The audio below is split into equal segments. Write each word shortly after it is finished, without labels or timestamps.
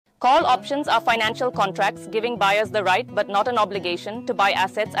Call options are financial contracts giving buyers the right, but not an obligation, to buy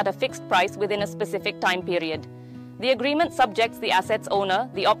assets at a fixed price within a specific time period. The agreement subjects the asset's owner,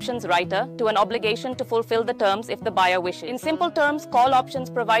 the options writer, to an obligation to fulfill the terms if the buyer wishes. In simple terms, call options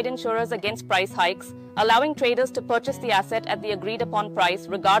provide insurers against price hikes, allowing traders to purchase the asset at the agreed-upon price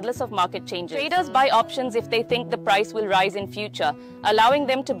regardless of market changes. Traders buy options if they think the price will rise in future, allowing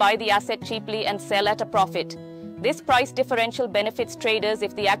them to buy the asset cheaply and sell at a profit. This price differential benefits traders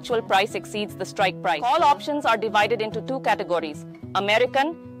if the actual price exceeds the strike price. Call options are divided into two categories: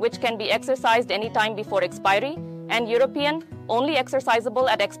 American, which can be exercised anytime before expiry, and European, only exercisable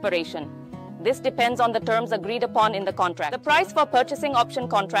at expiration. This depends on the terms agreed upon in the contract. The price for purchasing option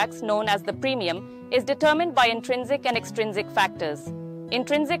contracts, known as the premium, is determined by intrinsic and extrinsic factors.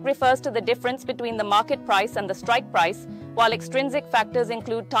 Intrinsic refers to the difference between the market price and the strike price, while extrinsic factors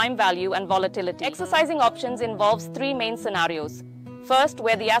include time value and volatility. Exercising options involves three main scenarios. First,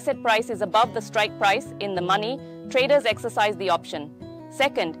 where the asset price is above the strike price, in the money, traders exercise the option.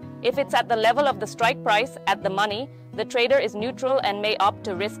 Second, if it's at the level of the strike price, at the money, the trader is neutral and may opt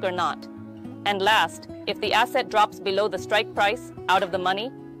to risk or not. And last, if the asset drops below the strike price, out of the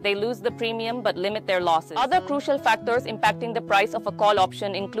money, they lose the premium but limit their losses. Other crucial factors impacting the price of a call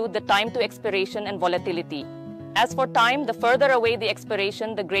option include the time to expiration and volatility. As for time, the further away the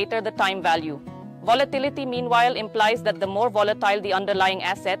expiration, the greater the time value. Volatility, meanwhile, implies that the more volatile the underlying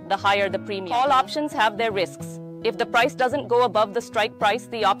asset, the higher the premium. Call options have their risks. If the price doesn't go above the strike price,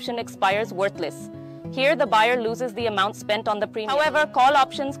 the option expires worthless. Here, the buyer loses the amount spent on the premium. However, call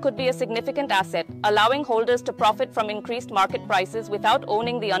options could be a significant asset, allowing holders to profit from increased market prices without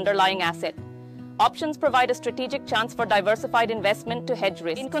owning the underlying asset. Options provide a strategic chance for diversified investment to hedge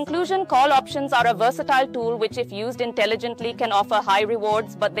risk. In conclusion, call options are a versatile tool which, if used intelligently, can offer high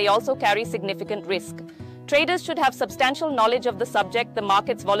rewards, but they also carry significant risk. Traders should have substantial knowledge of the subject, the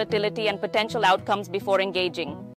market's volatility, and potential outcomes before engaging.